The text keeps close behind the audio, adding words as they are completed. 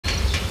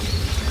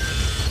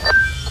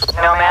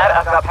Nomad,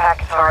 I've got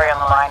Pakatari on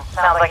the line.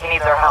 Sounds like he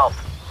needs our help.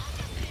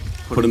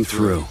 Put him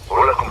through.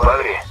 Hola,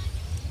 compadre.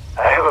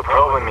 I have a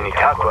problem in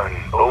Itaqua,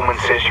 and Bowman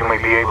says you may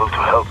be able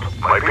to help.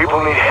 My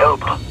people need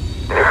help.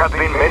 There have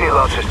been many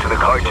losses to the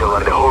cartel,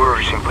 and the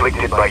horrors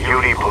inflicted by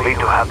Yuri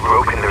Polito have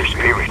broken their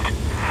spirit.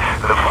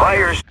 The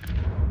fires...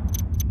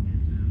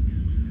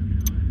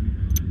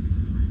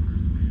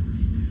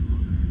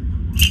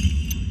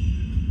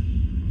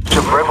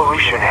 of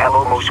revolution have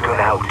almost gone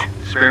out.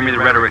 Spare me the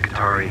rhetoric,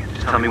 Atari.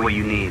 Just tell me what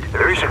you need.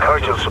 There is a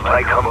cartel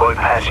supply convoy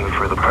passing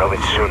through the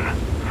province soon.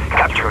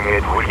 Capturing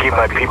it would give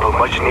my people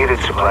much needed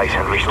supplies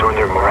and restore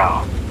their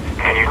morale.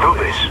 Can you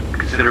do this?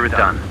 Consider it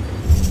done.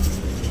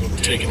 We're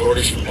taking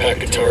orders from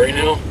Pakatari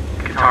now?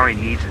 Atari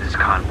needs this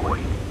convoy.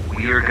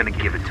 We are gonna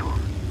give it to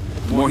him.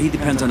 The more he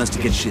depends on us to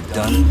get shit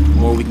done, the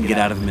more we can get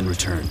out of him in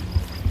return.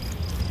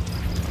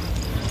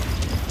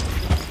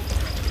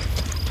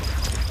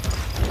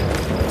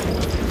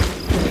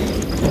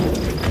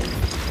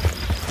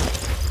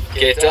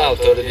 ¿Qué tal?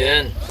 ¿Todo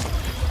bien?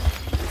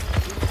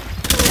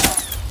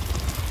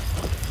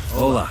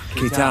 Hola,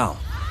 ¿qué tal?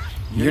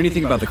 You hear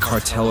anything about the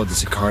cartel or the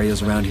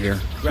sicarios around here?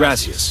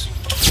 Gracias.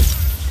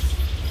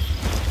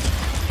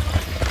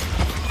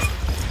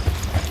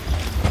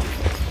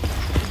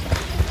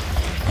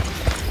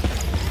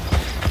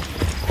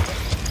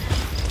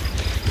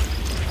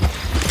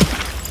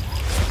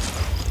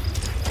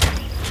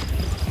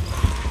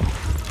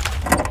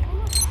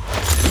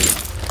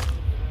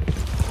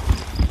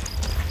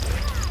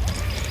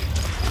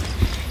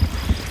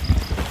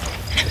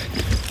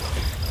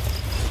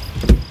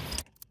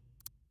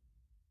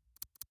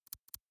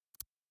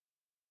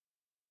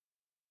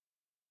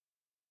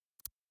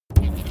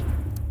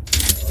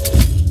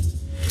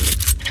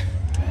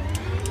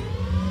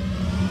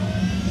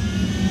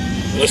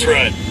 Let's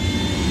ride.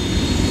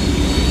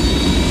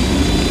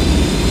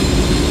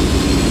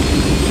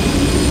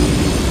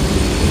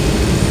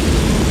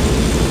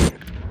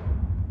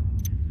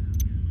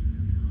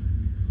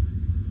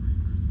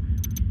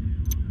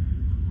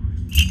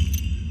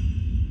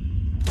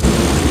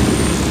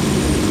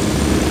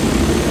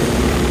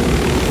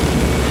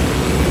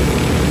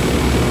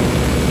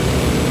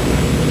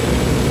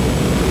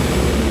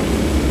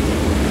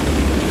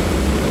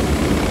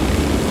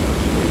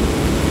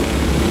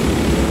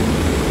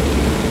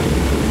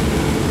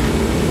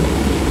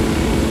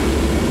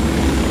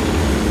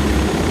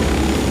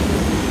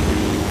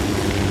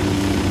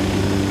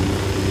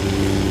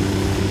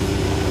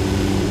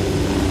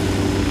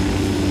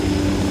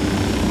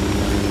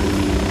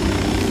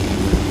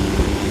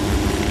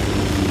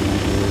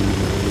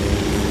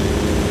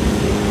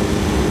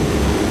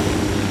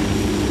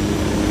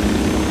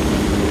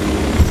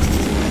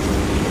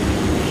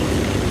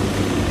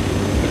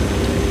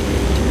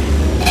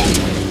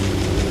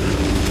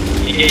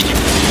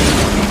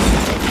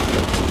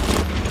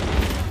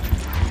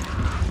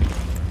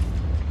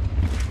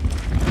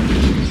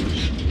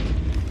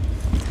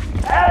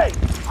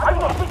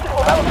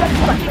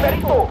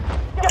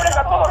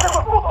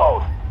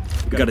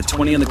 We got a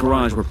 20 in the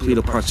garage where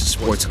Polito parks his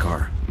sports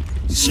car.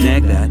 You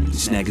snag that, you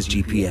snag his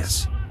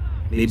GPS.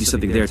 Maybe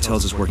something there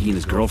tells us where he and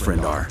his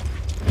girlfriend are.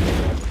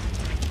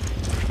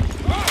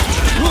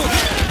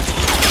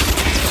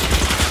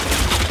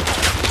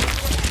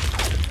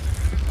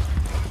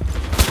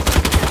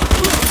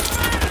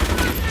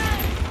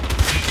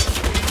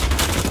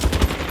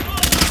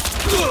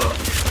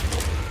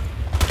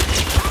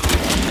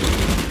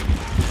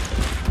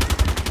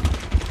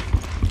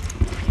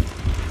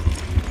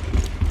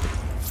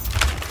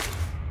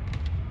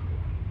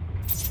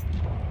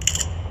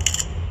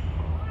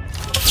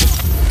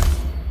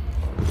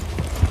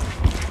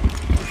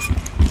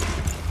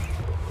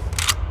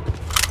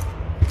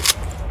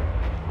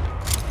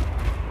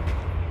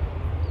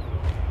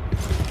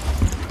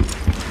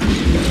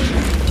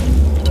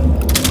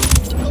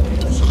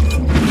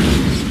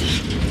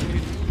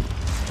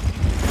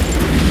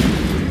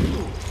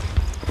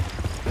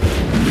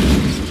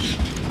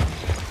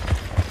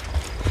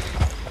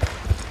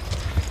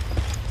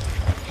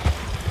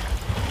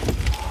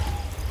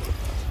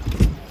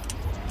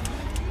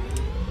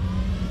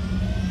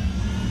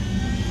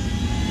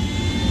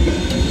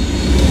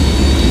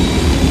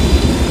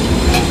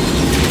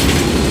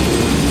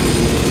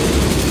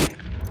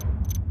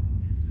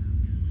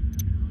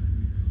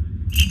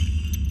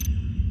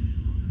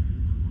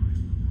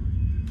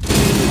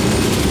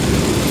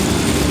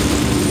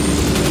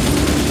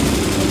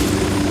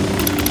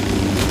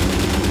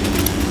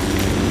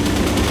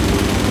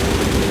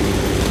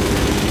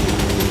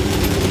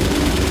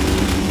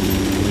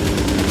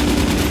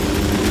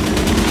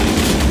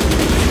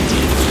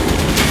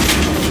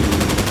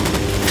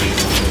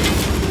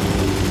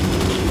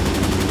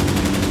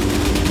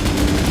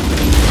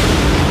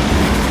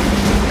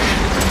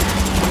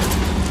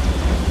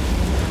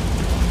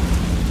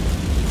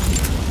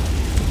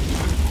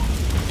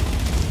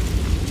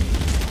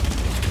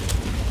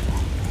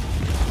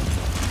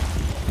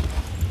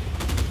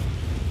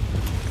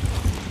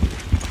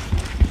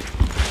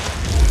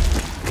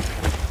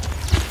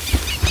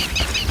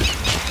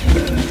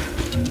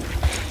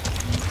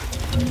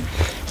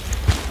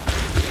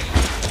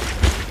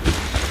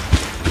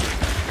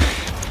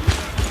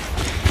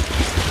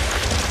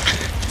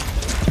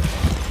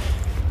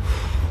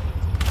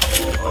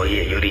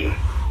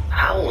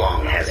 How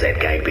long has that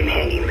guy been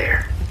hanging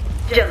there?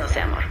 Yo no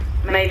sé, amor.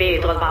 Maybe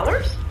 12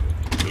 hours?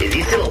 Is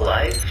he still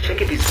alive? Check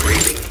if he's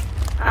breathing.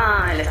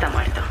 Ah, él está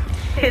muerto.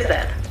 He's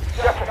dead.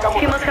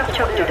 He must have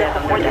choked to death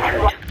under the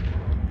food.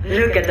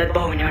 Look at that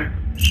boner.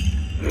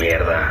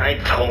 Mierda, I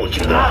told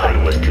you the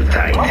hood was too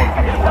tight.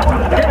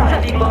 That's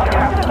a big boner.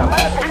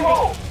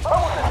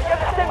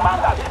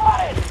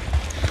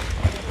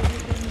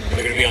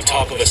 They're gonna be on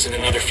top of us in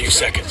another few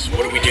seconds.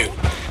 What do we do?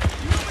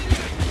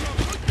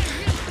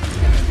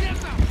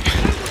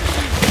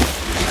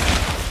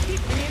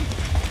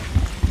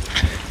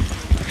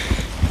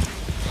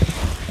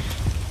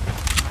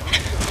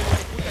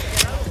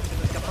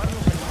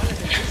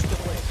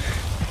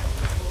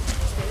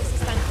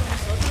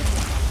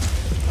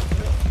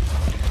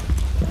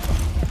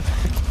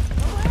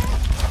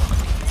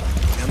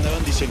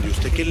 ¿Y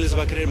usted qué les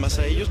va a creer más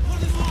a ellos?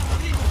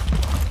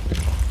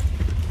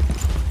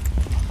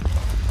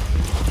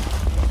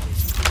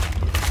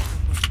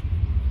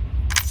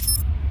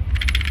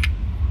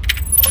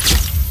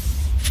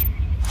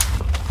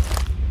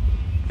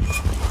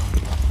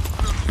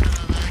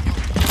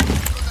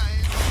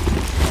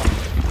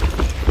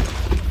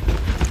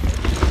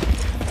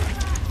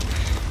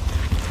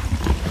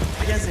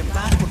 Váyanse en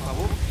paz, por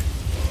favor.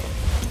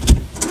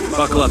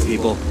 Buckle up,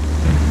 people.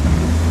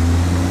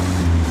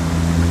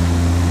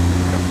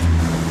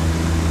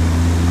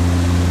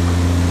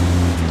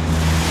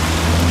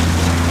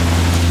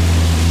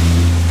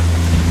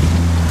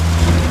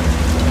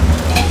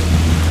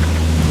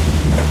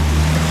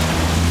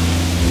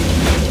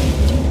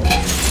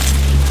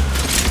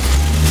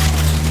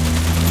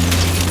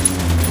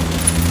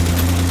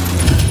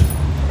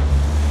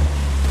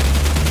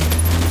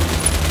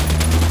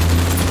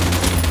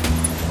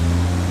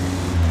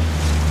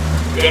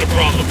 We got a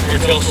problem.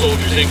 Cartel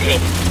soldiers incoming.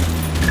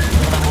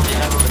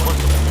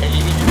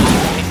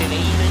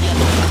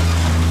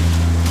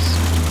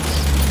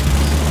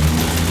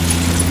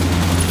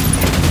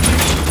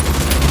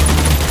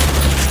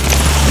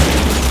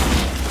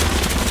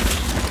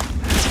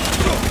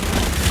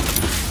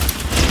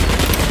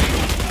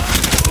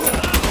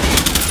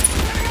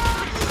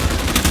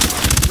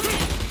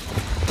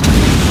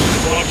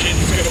 Watch it,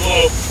 it's gonna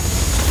blow.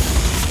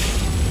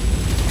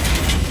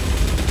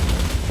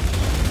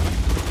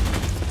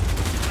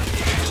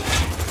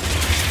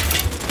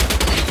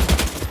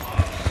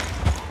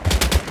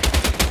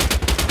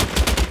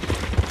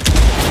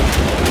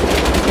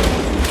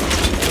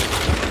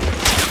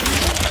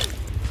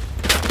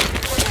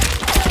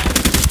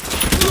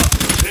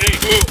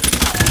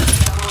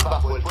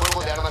 Bajo el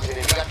fuego de armas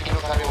enemigas que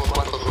no sabemos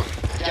cuántos son.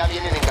 Ya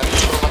vienen en camino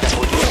tropas de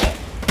apoyo.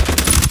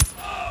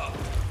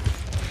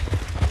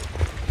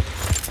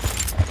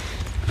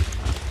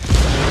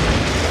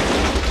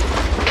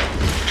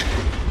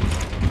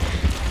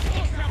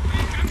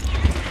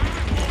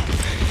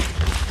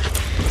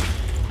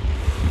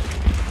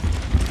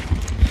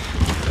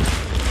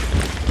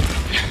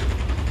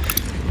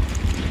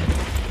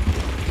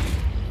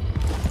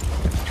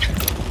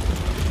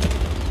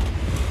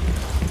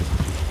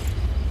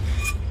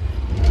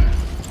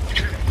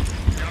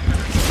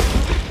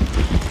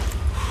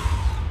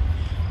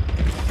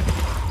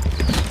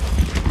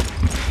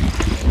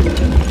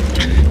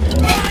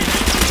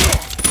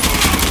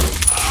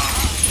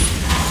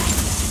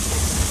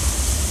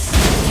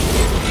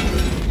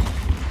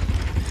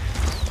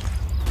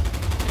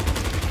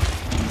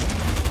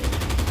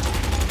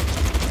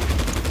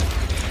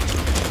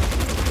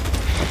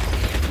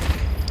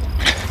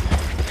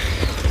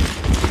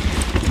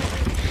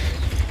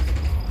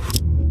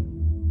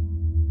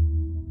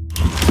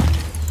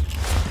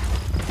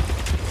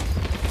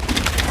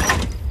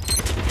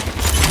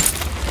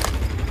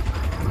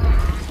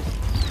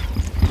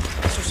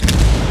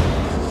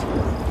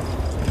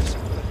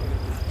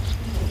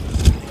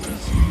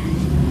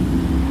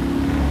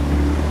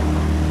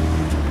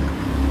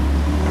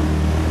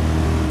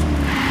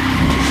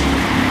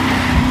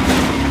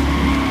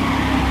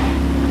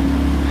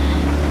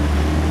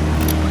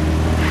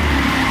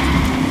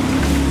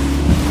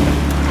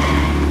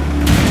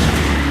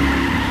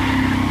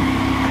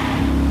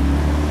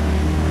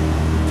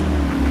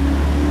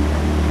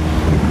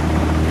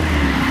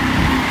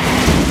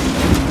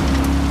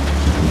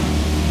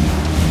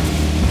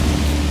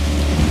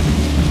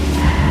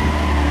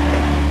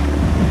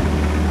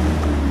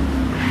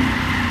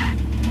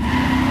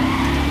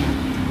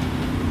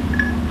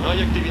 No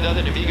hay actividad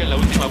enemiga en la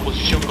última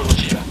posición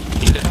conocida.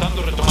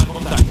 Intentando retomar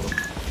contacto.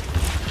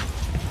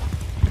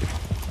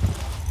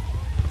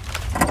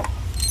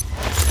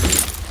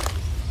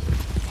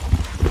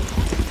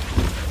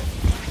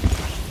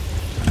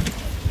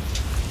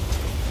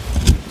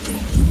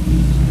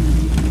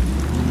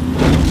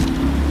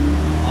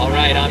 All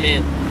right, I'm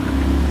in.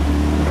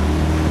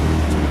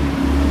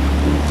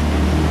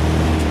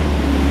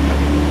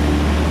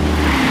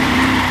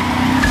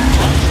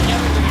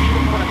 Señales de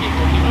enemigos por aquí.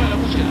 Continúe la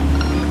búsqueda.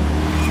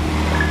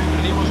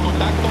 Perdimos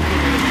contacto con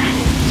el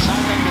enemigo.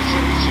 Salgan del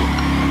servicio.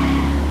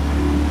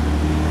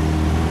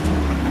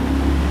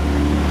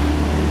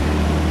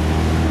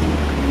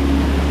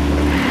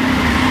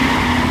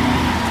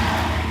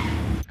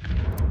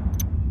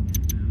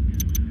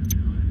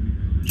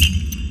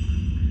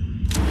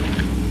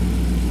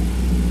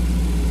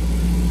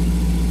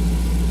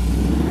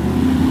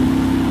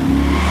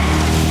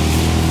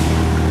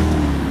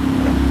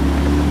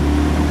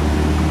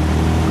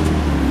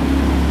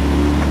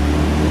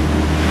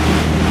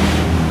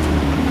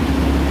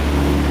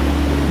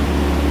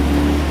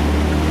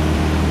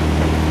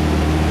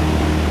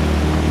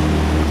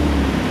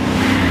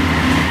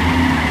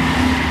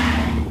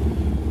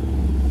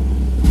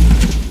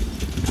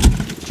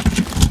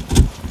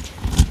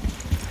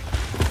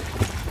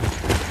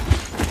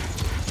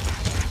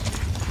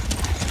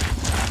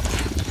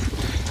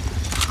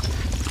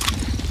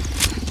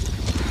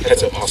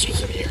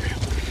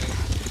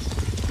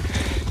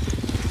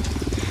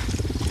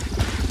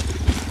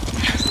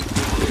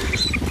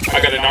 I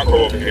got a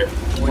narco over here.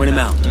 Point him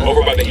out.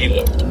 Over by the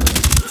helo.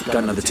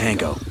 Got another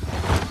tango.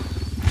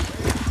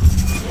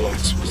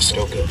 Relax, we're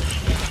still good.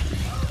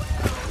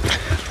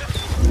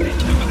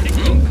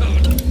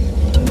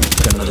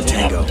 Got another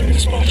tango. They're gonna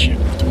spot you.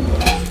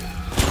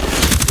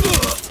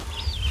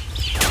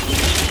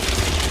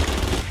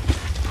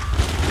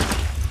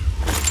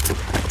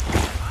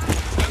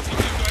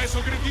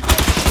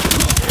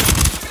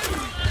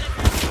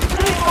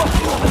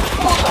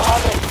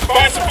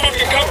 Find some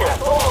fucking cover!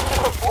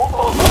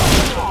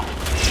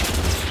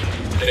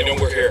 They know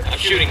we're here. I'm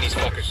shooting these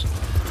fuckers.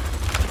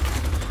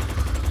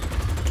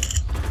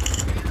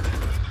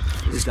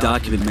 This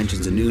document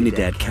mentions a new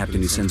Unidad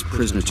captain who sends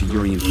prisoners to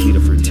Urian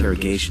Fleeta for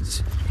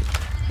interrogations.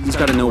 He's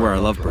got to know where our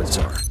lovebirds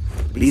are,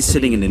 but he's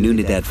sitting in the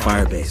Unidad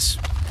firebase.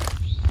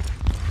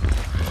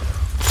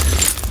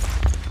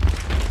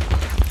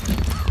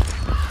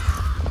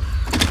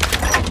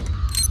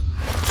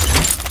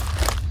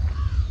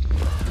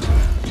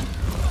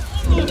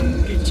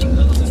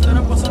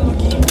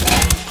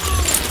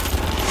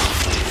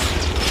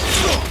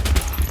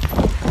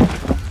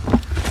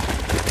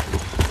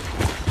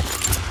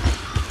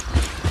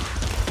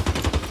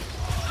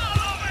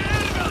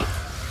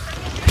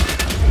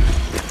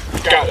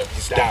 Got him,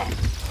 he's down.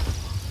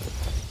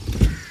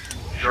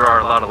 Sure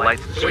are a lot of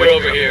lights and We're switches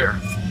over up here.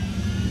 there.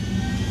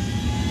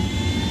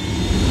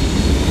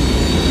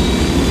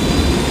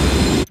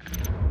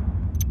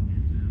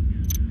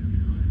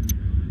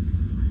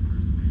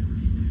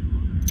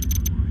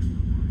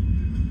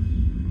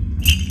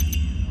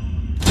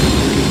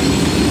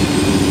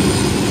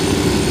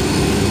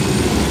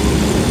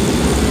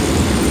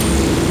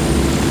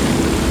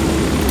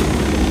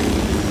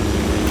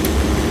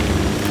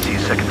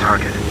 Second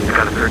target. I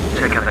got a third.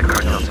 Check out that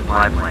cartel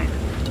supply plane.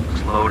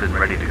 It's loaded and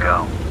ready to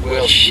go.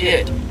 Well,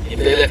 shit. If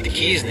they left the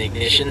keys in the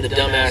ignition, the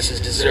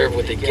dumbasses deserve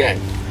what they get.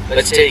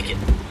 Let's take it.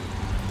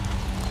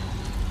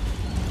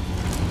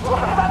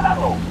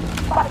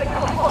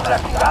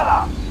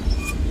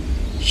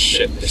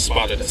 Shit, they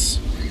spotted us.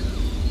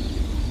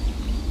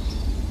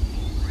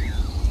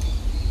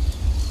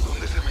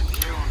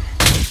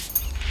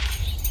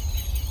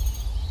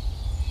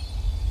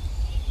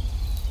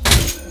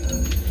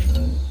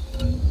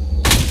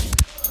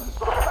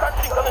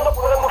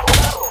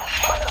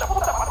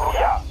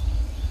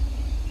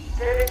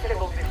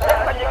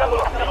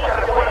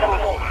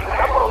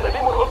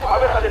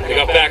 We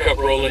got backup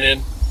rolling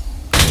in.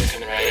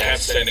 I have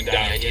standing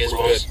down. Ideas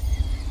good.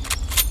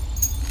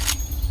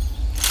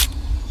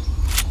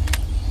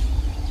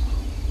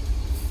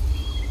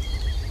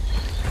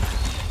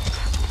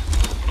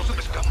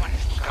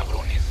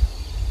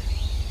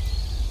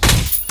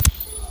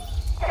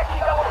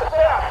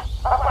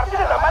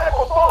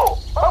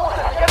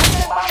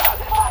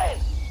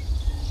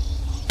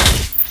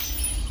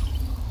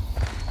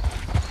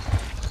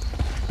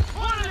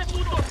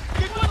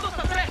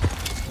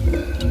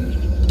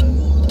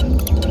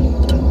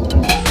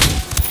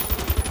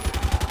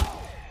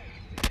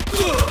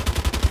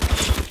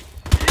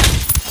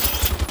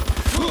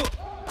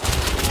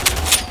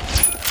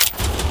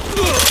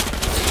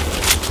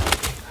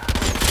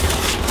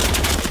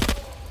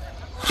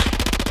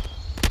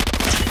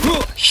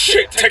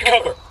 Shit, take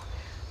cover!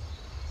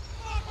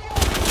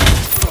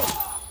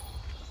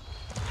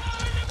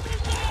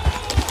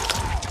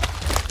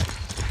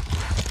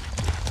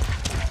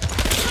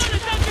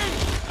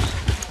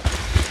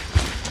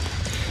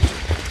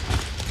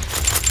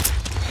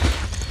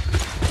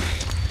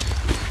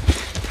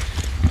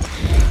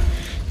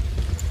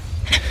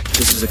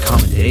 This is a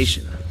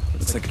commendation.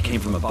 Looks like it came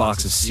from a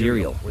box of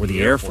cereal, or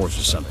the Air Force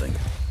or something.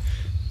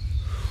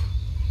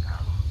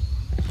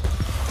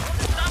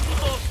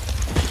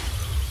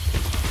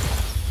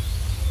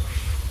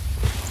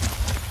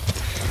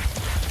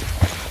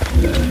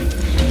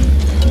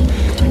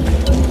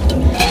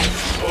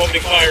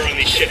 Opening fire on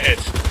these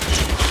shitheads.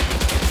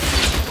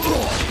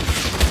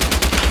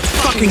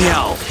 Fucking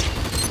hell!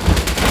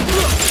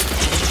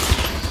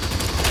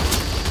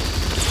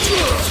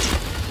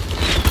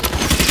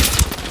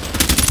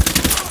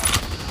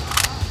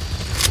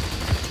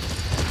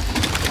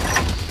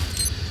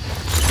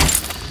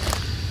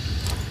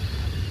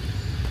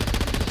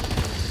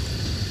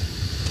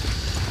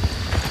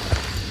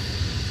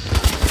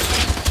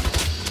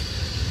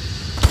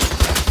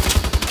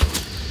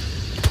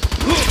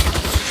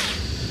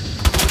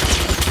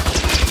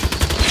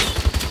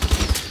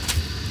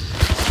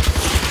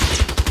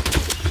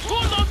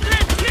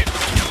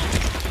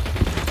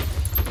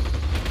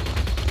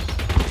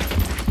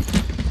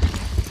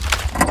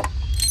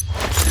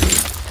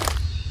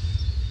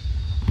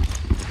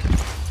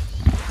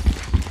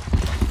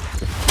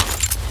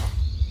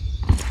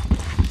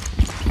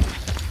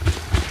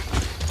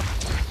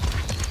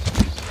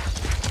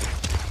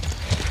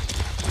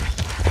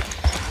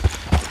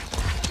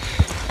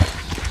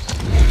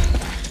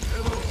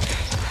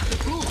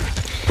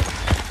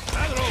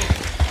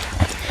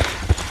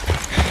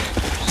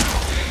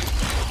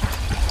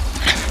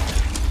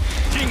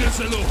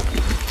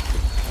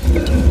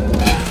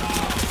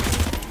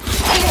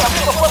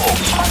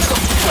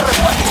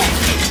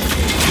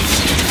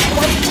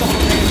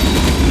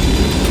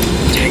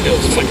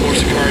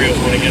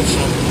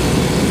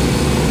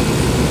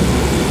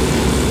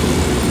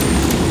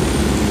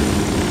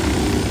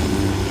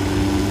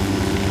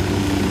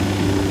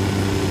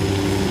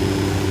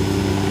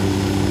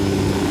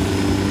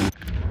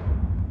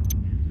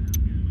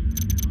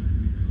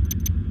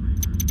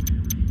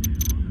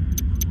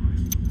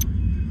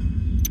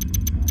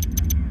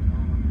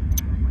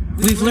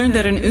 We've learned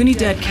that an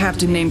Unidad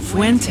captain named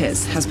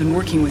Fuentes has been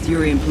working with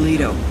Yuri and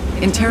Polito.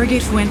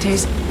 Interrogate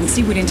Fuentes and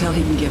see what intel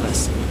he can give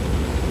us.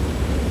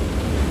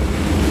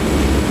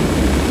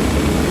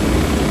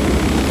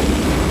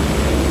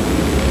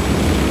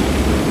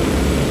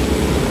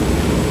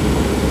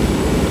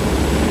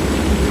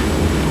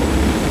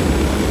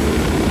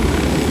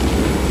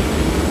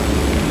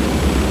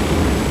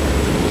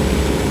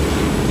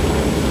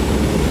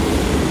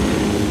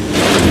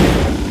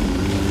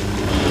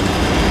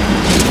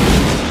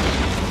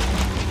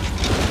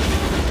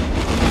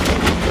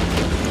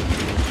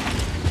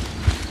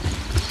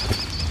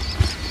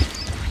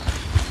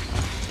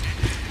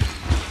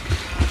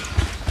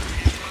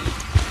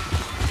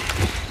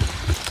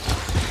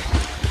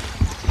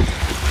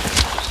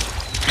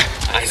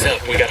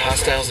 We got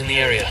hostiles in the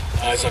area.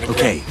 Eyes on a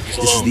Okay, this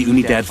is the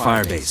Unidad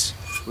firebase.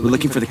 We're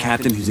looking for the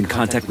captain who's in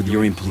contact with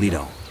Yuri and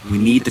Polito. We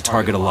need the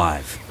target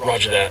alive.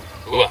 Roger that.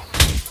 Ooh.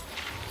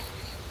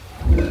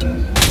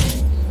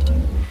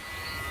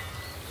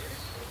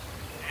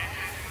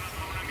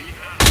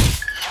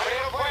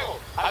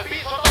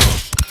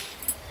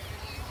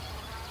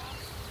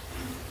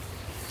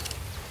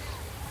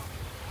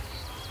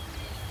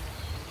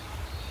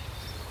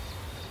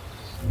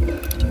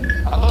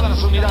 A todas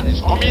las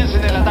unidades,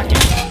 comiencen el ataque.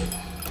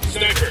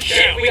 Sniper!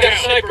 Shit, we got a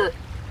sniper!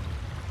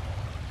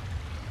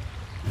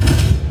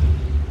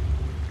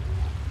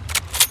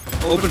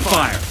 Open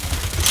fire!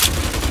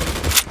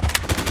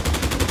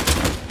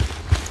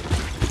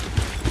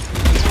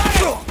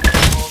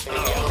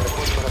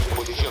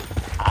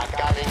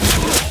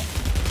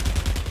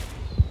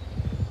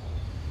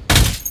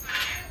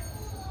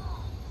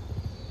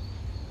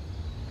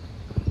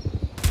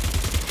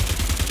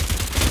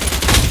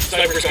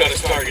 Sniper's got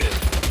us targeted.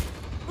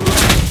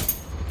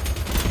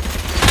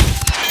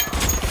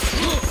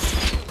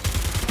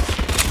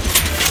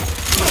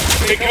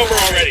 Take cover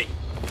already.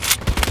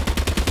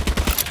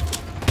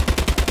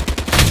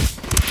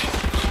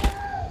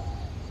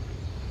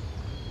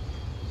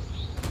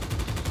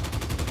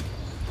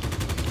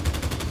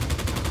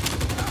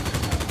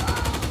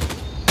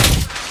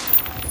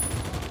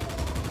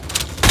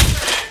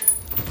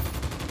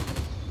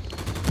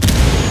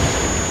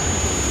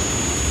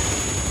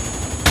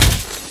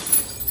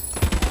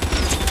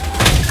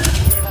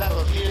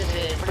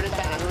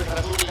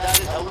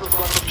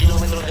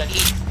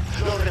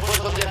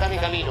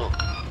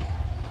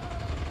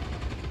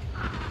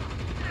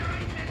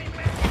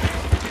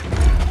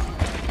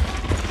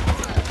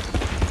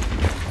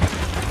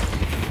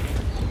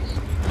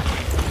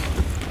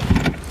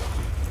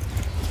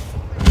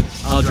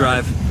 I'll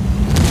drive.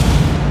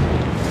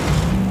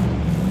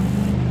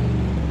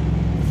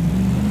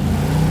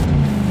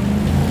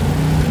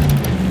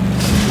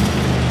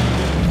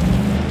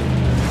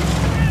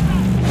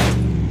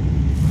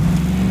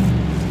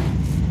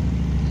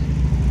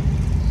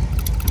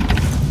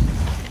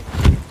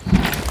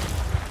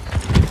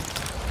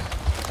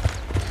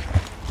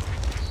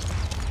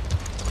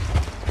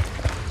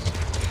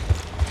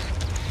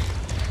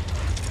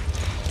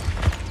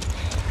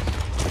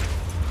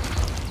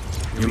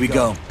 Here we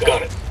go.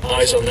 Got it.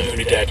 Eyes on the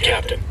Unidad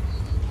captain.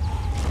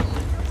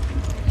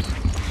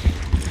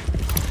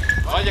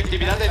 No hay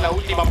actividad en la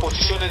última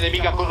posición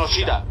enemiga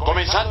conocida.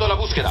 Comenzando la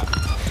búsqueda.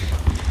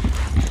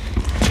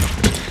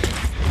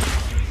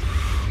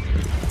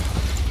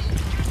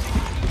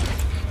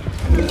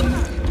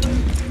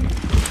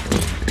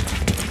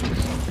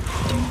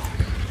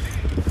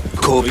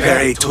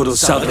 Coopere todos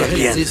saldrá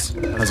bien.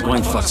 How's it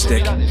going,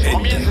 fuckstick?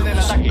 Comiencen el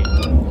ataque.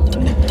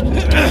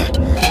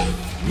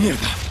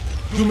 Mierda.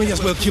 You may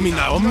as well kill me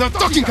now. I'm not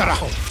talking,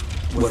 carajo.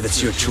 Well,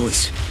 that's your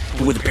choice.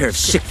 But with a pair of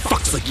sick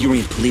fucks like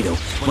Yuri and Polito,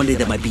 one day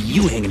that might be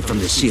you hanging from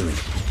the ceiling.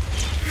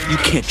 You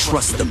can't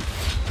trust them.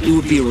 It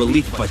would be a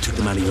relief if I took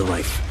them out of your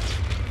life.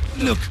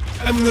 Look,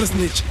 I'm not a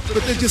snitch,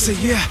 but they just say,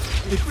 yeah,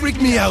 they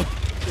freak me out.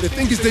 The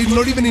thing is, they're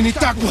not even in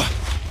Itaqua.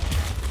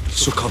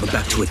 So call them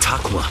back to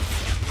Itaqua.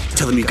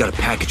 Tell them you got a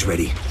package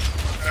ready.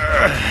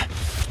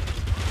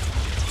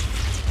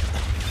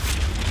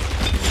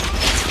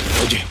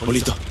 Oye,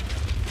 Polito.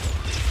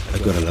 I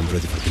got a lamb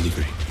ready for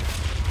delivery.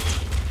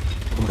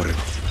 Un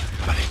borrego.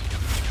 Vale.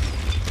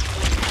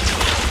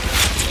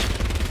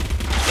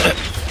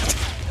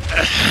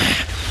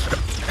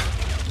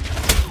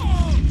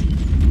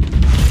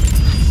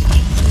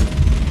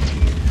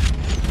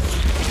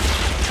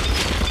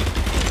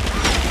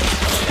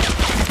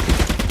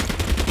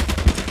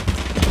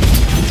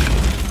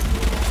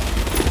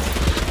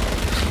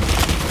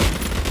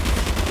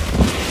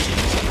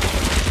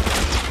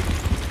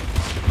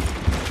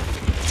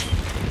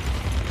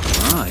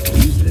 I can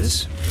use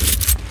this.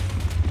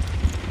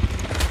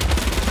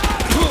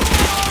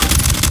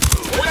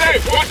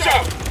 Grenade! Watch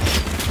out!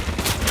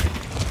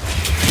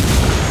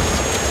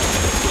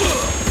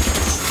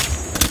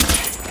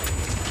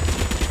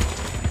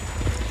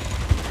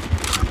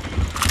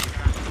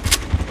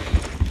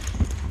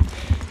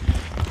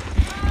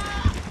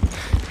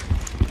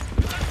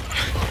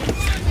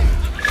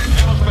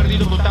 Hemos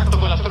perdido contacto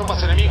con las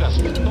tropas enemigas.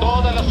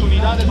 Todas las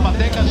unidades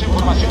mantengan su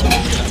información.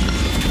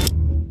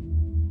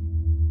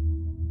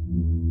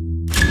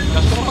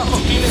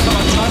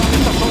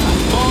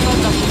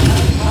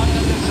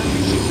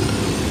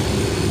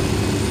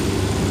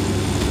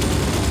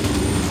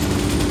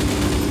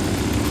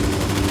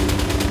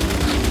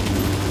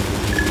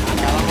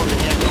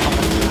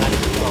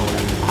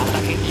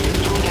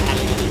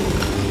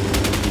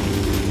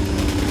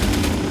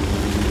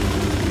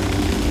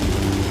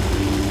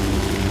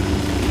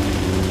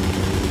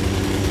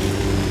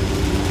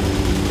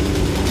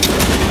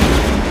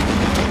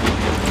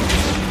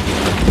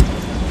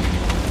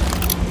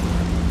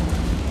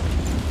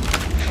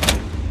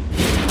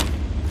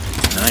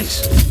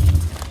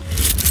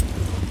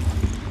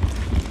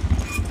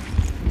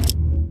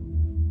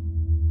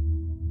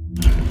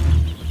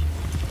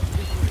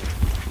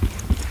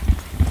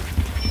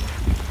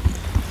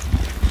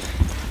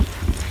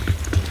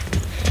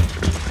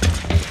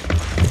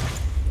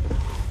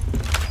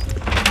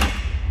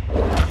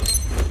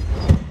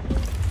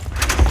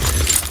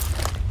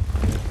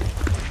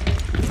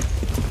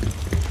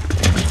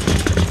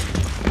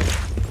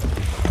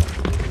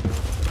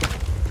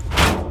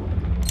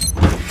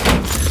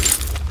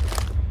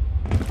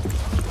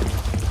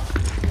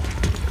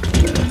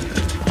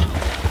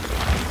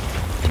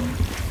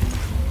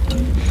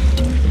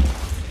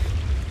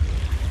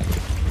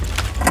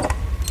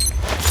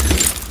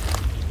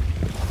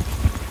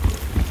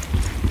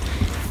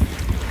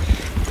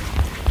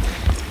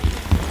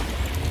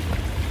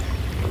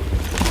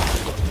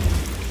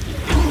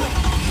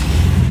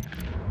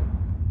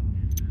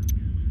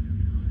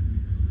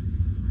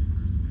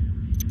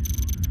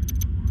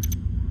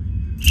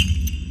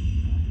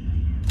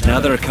 Now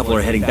that a couple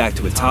are heading back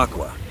to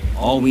Itaqua,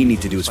 all we need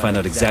to do is find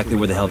out exactly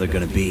where the hell they're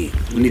gonna be.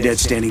 We need Ed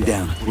standing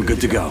down. We're good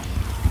to go.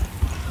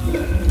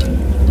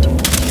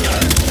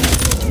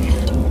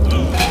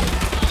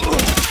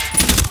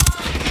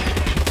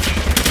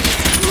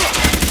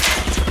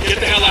 Get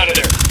the hell out of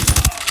there!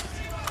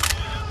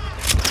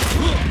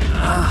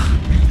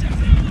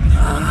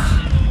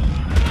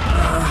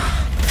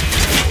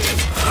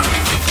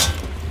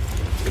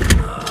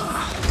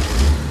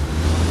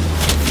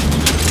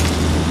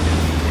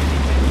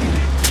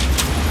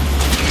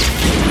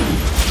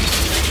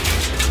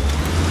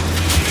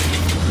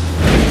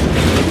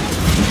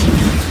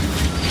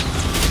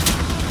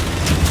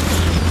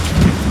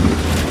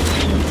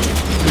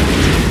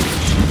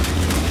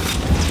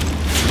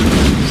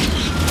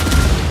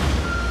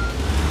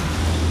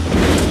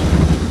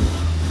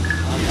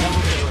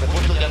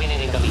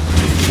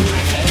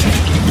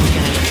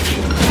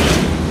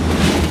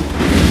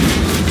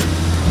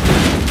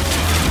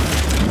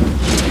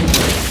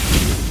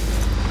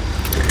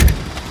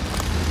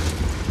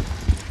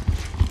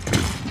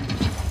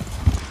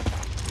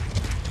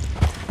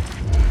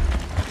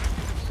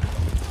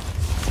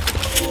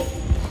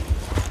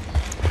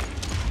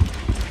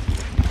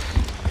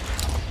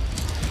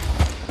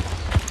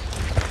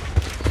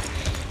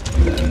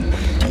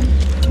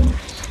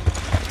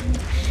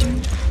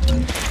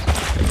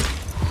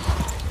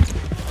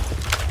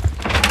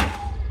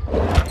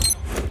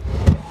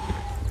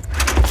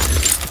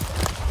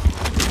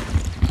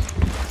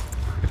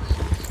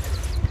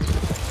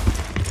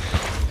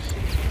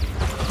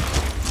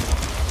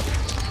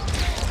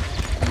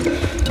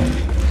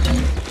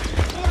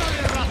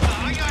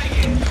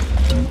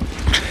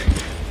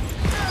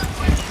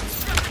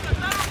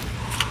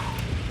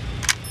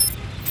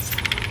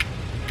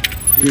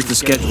 Here's the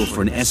schedule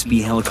for an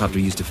SB helicopter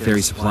used to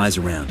ferry supplies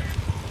around.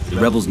 The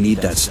rebels need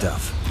that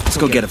stuff. Let's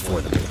go get it for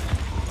them.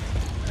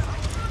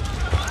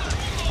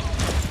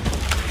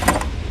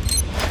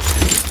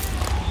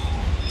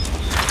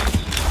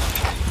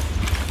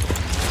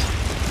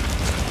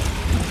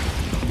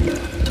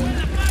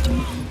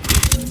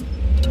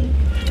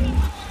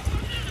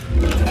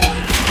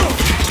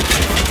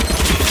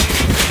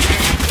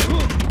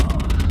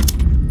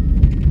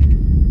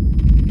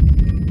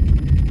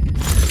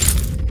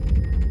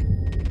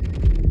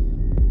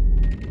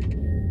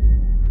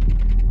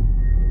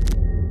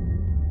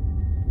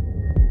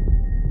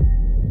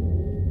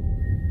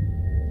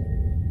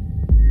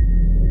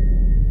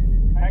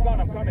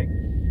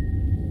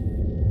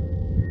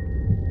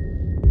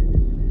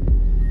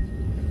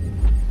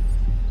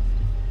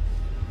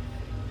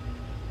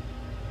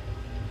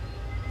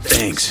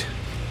 Thanks.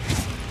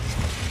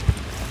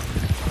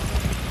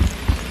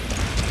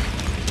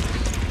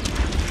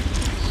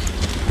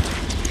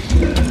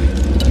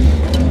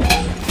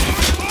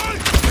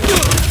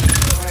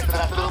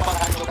 Nuestras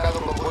tropas han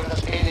chocado con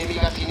fuerzas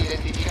enemigas sin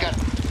identificar.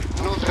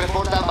 Nos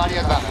reportan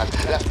varias bajas.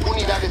 Las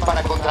unidades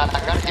para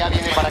contraatacar ya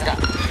vienen para acá.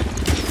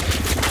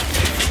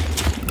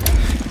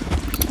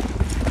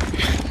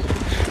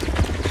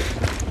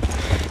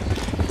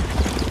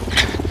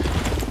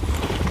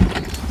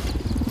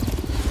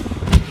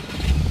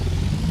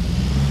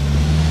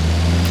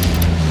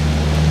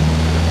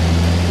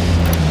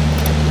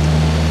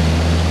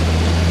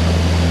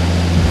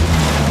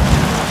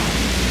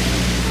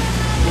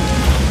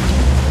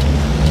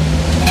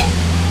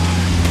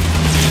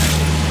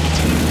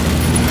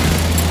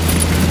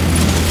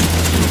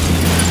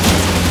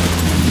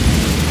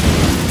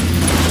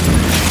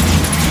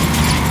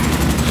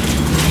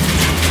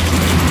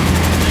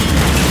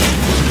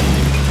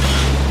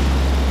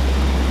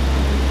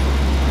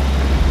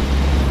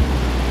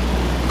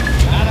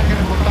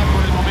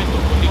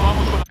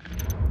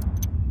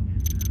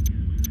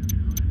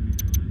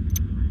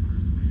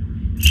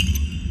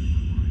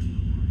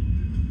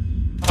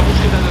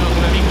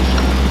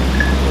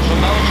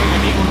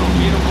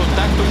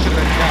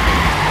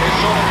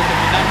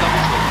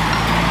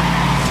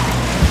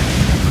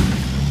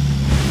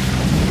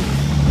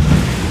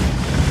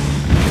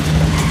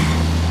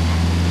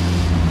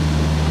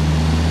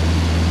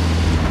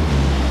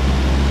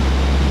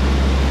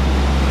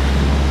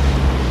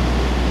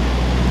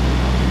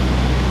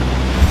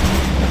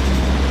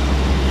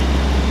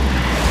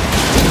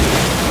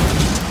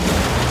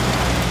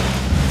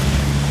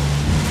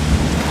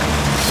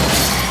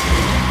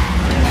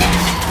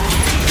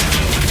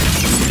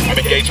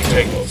 Engaging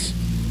signals.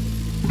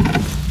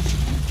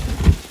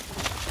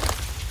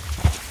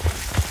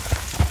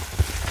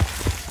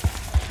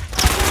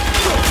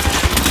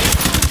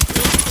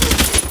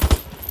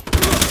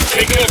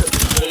 Take cover.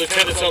 The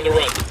lieutenant's on the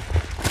run.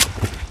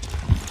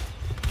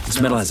 This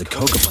metal has a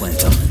coca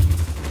plant on it.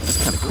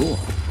 That's kind of cool.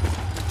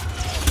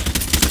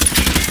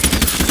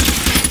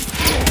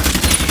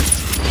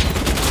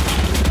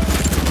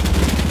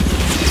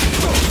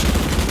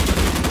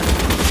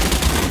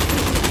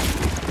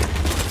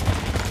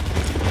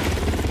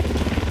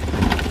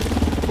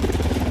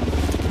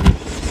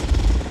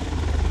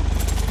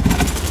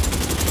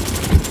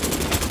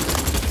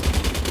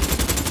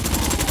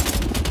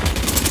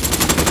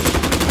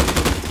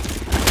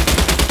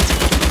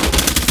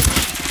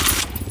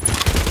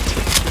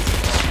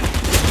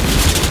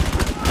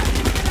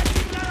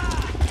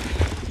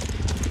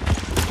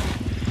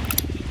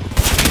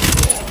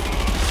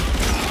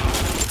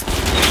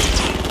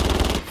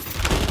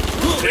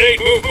 Grenade,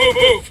 move, move,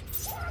 move!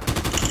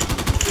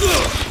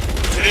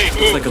 Grenade,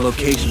 move! It's like a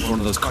location for one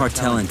of those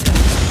cartel antennas.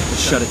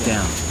 Let's shut it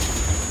down.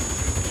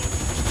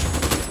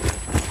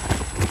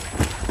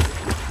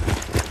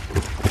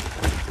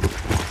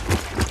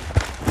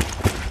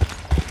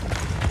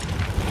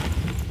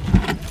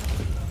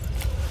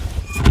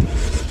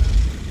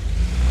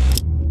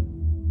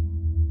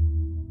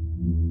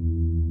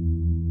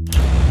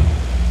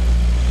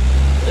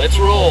 Let's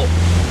roll.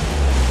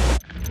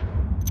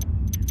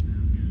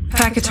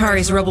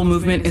 Pakatari's rebel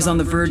movement is on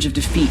the verge of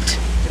defeat.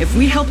 If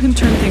we help him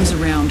turn things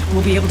around,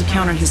 we'll be able to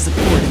count on his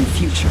support in the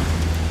future.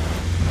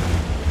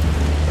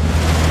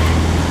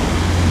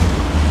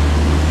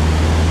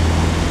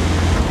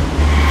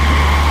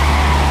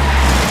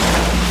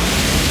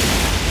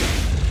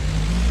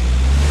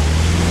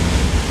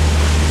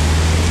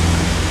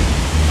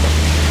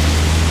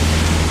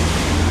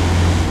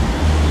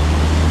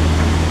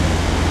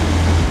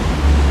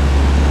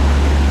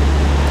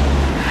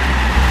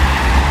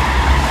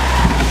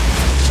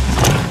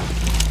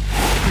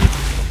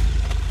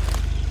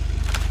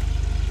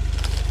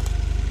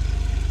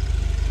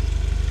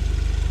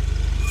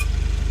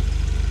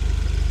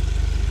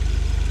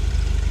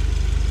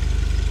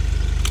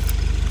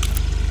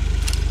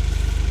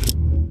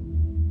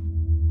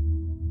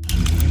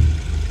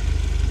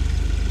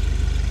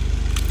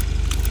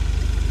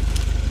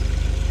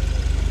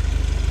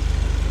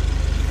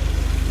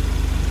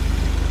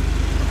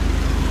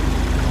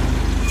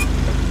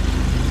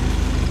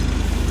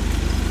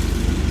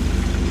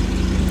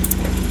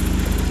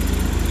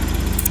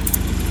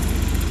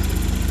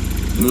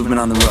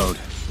 Movement on the road.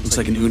 Looks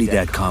like an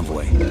Unidad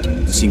convoy.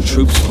 Seeing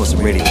troops plus a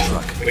radio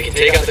truck. We can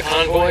take out the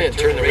convoy and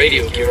turn the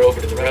radio gear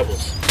over to the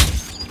rebels.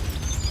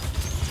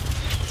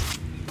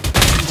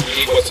 We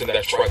need what's in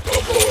that truck,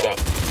 don't blow it up.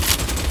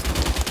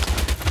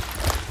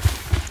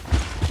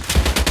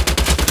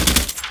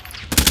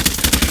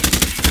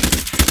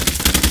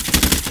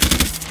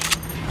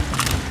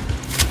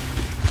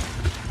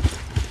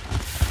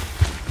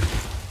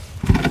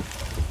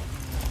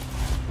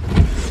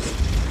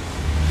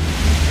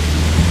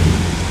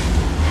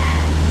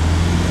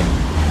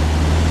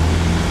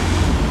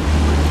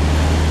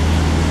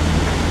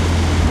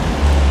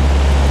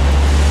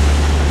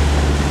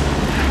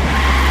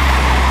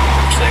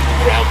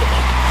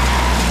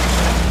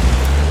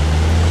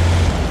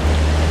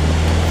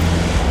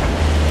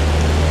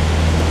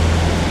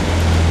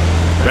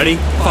 Ready?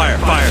 Fire,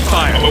 fire,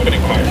 fire! I'm opening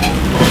fire.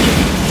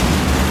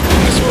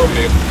 Nice work,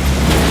 dude.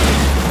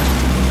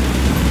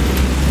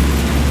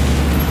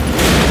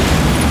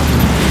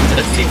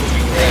 Let's see what we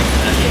can grab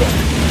from that truck.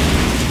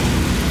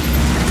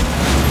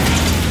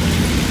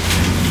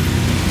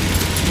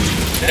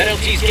 That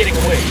LT's getting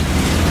away.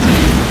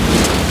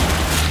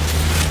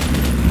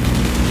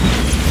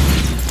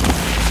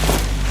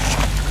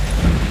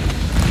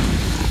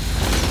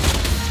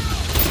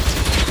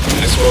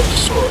 Nice work,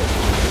 destroyed.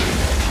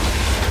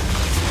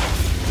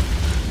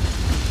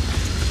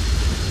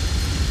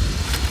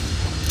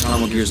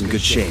 Combo gear's in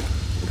good shape.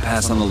 We'll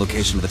pass on the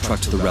location of the truck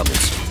to the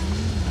rebels.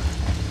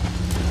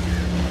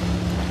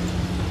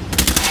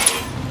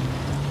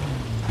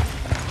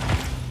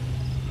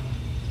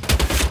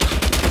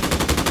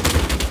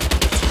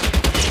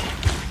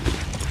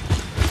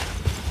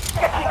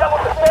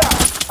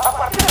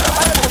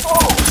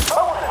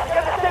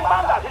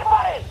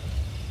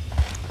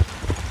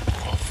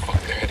 Oh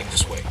fuck, they're heading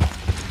this way.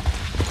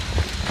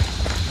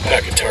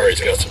 Pakatari's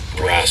got some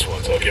brass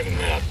ones, I'll give him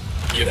that.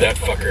 Give that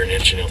fucker an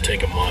inch and he'll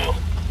take a mile.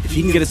 If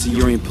he can get us to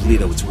Yuri and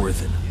Polito, it's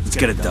worth it. Let's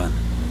get it done.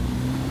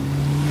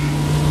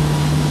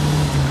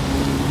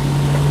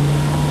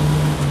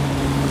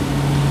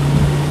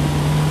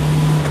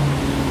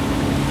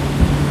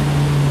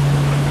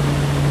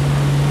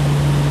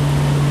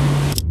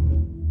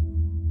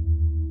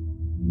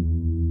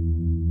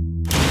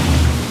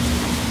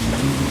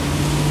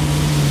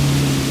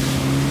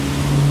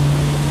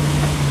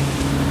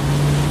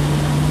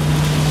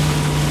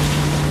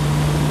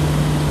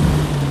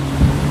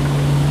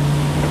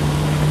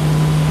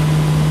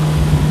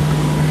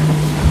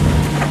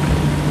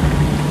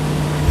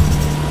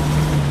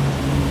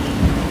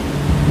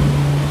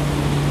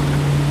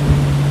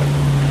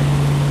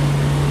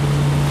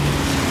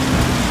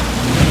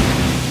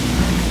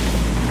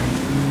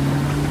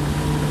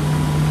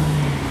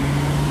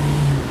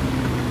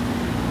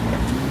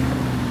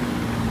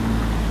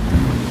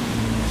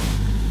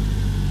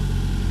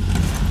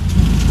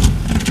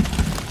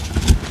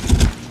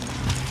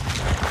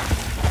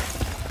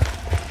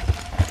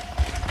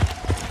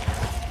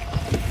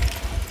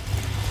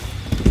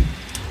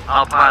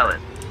 I'll pilot.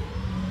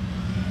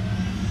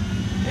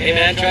 Hey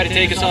man, try to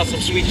take us off some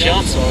sweet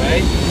jumps,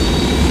 alright?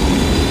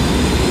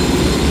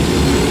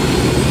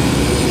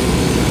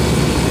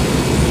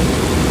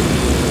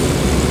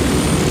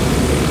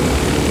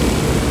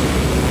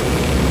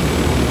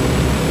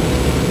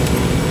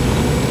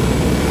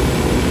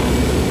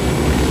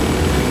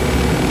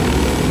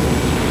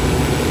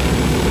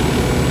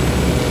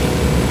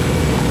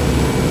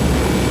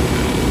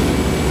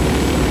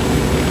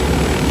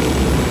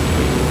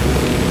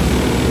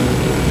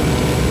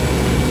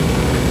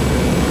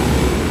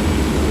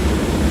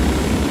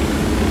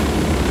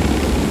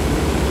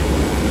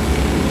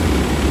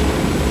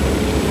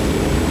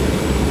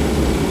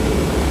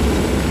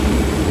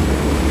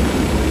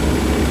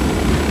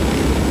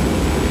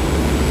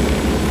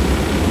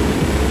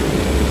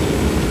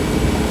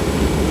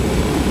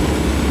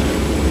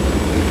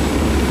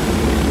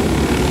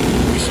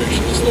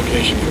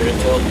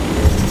 world.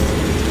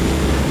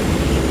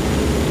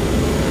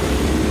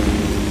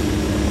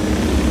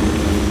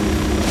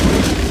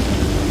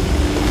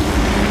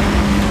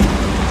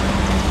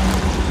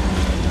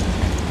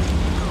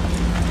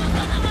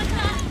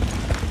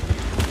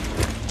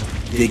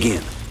 Dig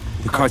in.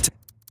 The cartel.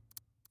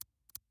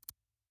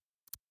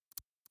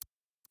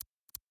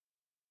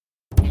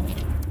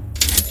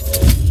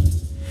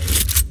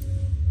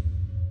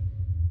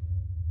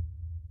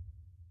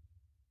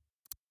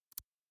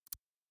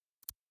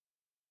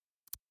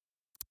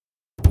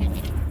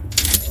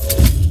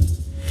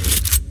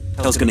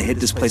 Cartel's gonna hit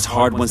this place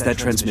hard once that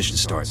transmission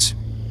starts.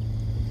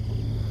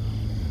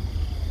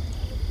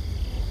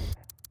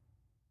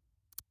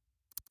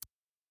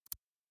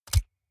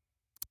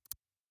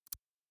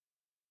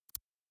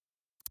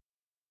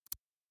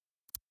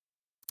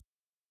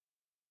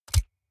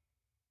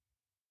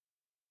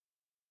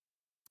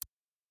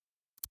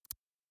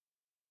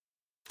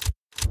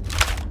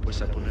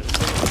 Pues a poner.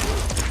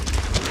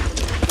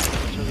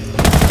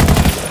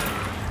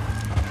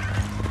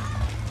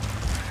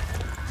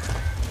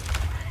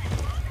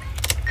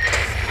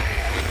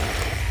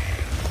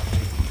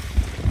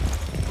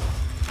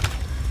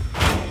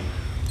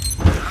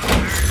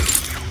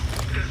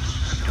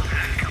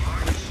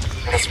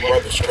 That's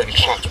brothers trading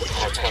shots with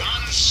cartel.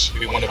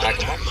 We want to back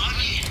them up.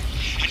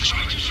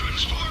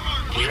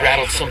 We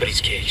rattled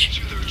somebody's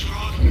cage.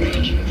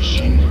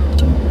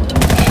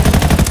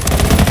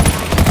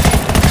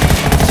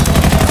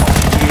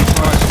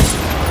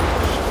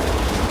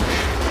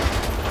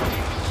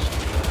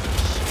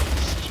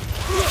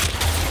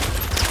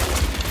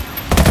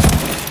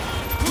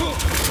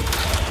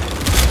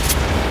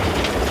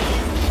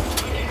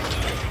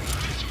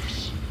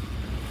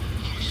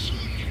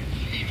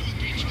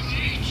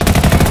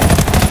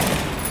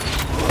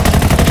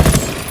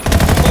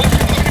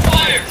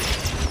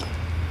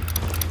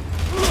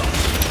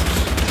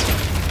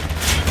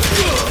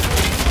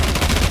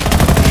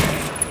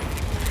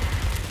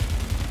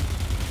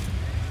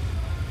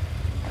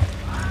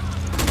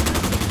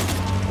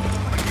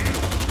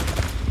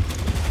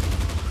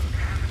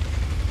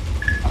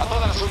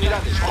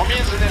 Unidades,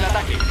 comiencen el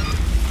ataque.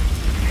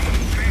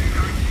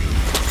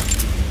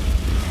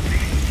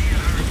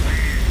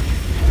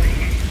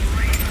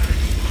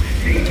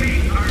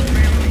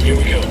 Here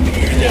we go.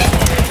 Here we go.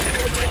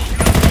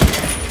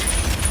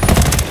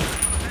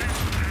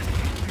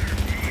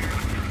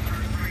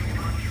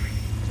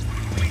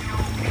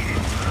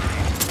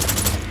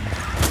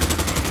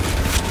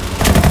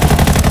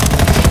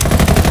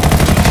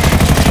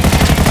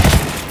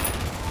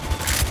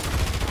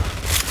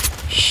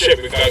 Shit,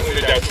 we got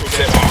hooded out troops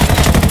at home.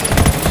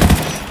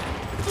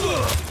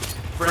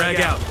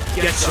 Frag out.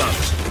 Get some.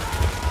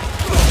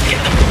 Get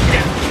the fuck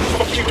down.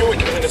 What the fuck you doing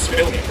killing a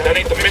civilian? That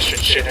ain't the mission,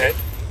 shithead.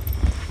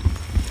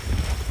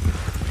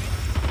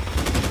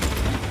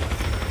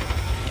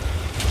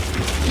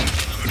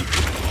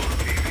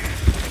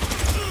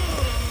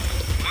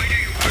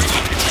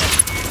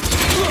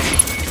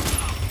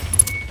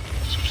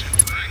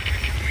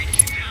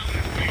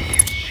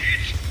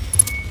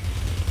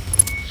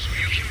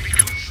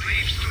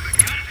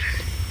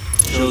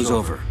 Show's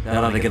over.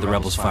 That ought to get the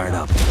rebels fired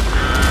up.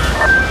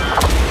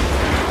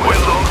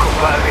 Well done,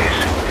 compadres.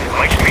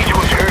 My speech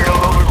was heard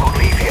all over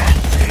Bolivia.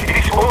 It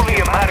is only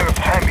a matter of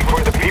time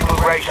before the people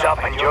rise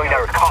up and join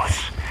our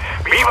cause.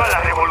 Viva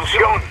la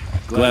revolución!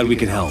 Glad we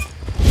could help.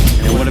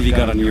 And what have you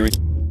got on your... in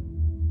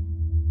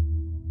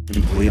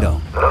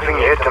Polito? Nothing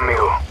yet,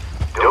 amigo.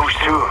 Those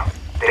two,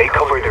 they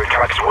cover their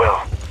tracks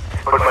well.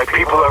 But my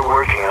people are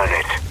working on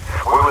it.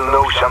 We will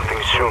know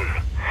something soon.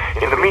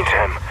 In the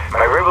meantime,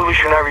 my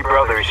revolutionary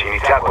brothers in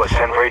Itaqua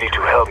stand ready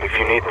to help if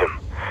you need them.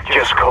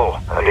 Just call,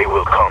 and they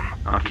will come.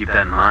 I'll keep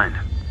that in mind.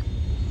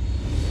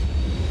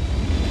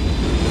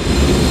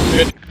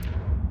 Good.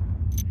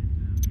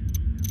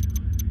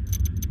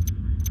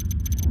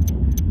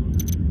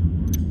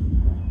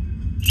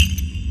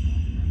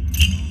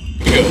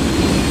 Go.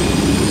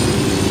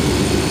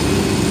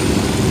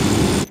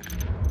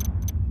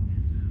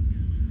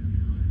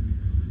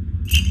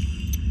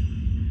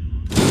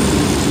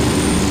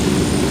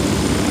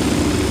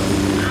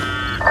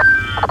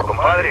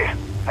 Compadre,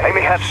 I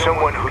may have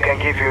someone who can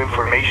give you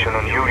information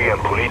on Yuri and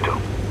Polito.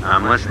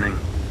 I'm listening.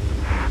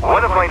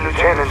 One of my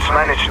lieutenants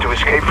managed to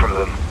escape from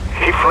them.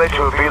 He fled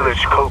to a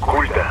village called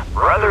Culta.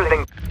 Rather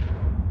than...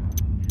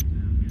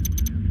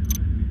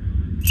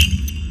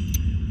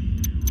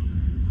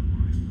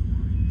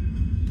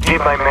 give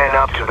my man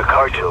up to the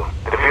cartel,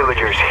 the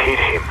villagers hit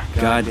him.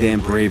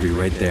 Goddamn bravery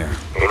right there.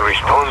 In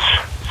response,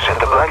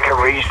 Santa Blanca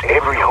razed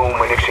every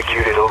home and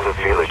executed all the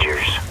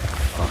villagers.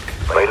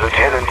 Fuck. My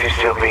lieutenant is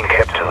still being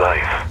kept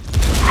alive.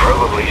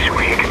 Probably so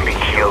he can be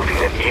killed in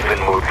an even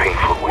more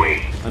painful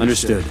way.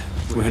 Understood.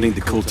 We're heading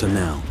to Culta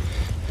now.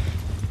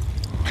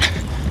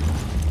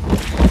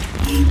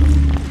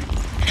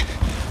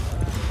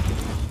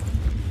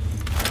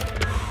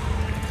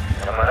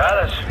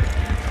 Camaradas,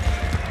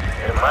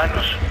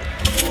 hermanos,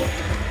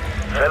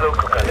 fellow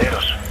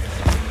cocaleros.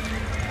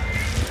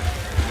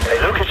 I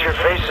look at your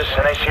faces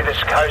and I see the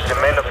scars the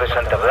men of the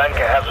Santa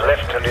Blanca have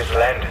left on this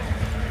land.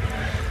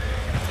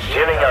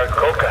 Stealing our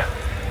coca.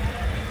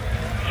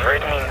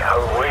 Threatening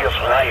our way of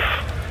life.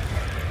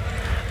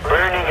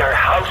 Burning our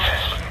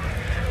houses.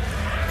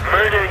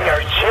 Murdering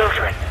our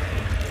children.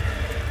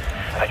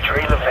 A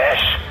trail of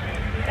ash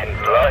and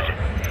blood.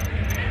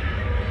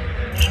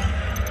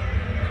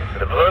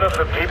 The blood of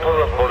the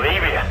people of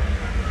Bolivia.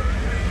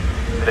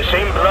 The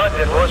same blood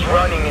that was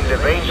running in the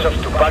veins of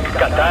Tupac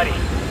Katari,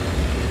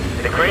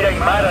 the great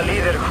Aymara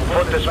leader who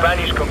fought the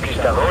Spanish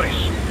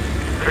conquistadores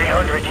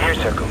 300 years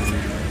ago.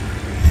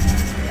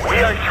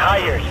 We are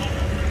tired.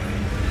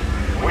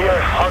 We are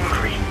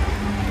hungry.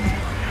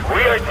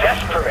 We are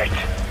desperate.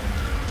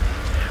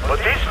 But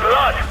this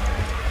blood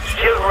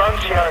still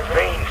runs in our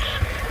veins.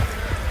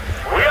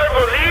 We are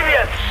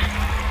Bolivians.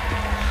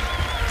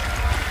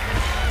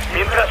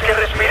 Mientras que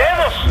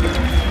respiremos,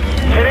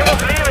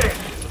 seremos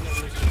libres.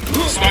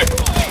 Sniper.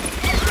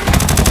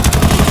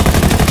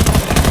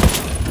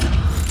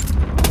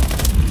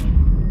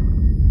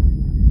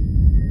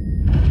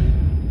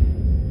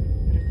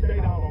 Stay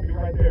down, I'll be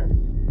right there.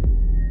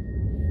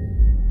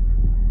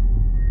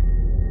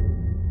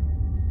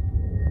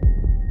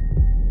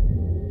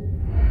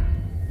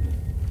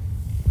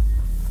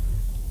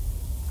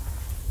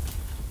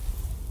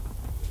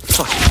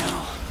 Fucking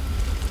hell.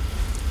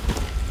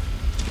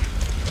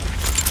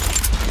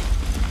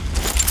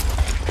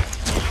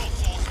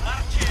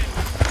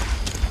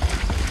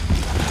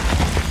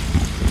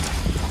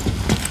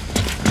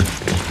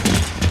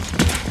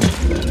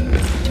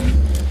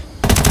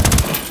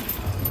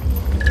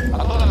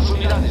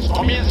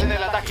 Comiencen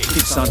el ataque. I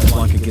think Santa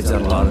Blanca gives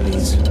out a lot of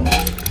these.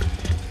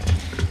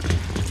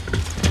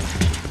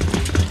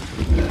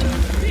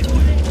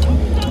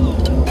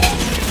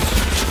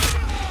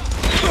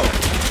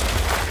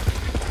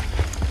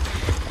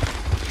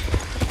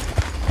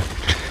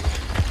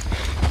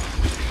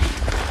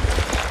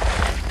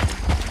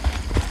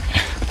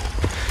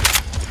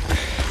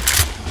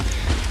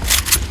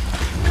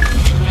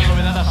 Las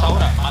novedades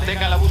ahora.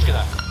 Mantenga la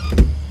búsqueda.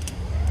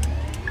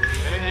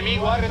 El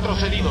enemigo ha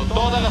retrocedido.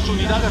 Todas las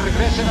unidades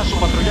regresen a su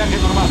patrullaje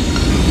normal.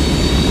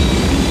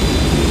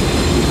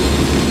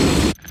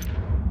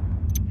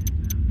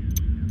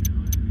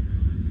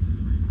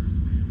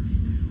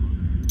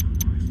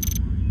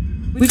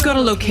 We've got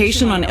a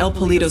location on El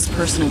Polito's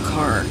personal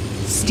car.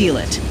 Steal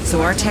it,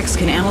 so our techs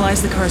can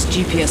analyze the car's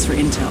GPS for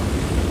intel.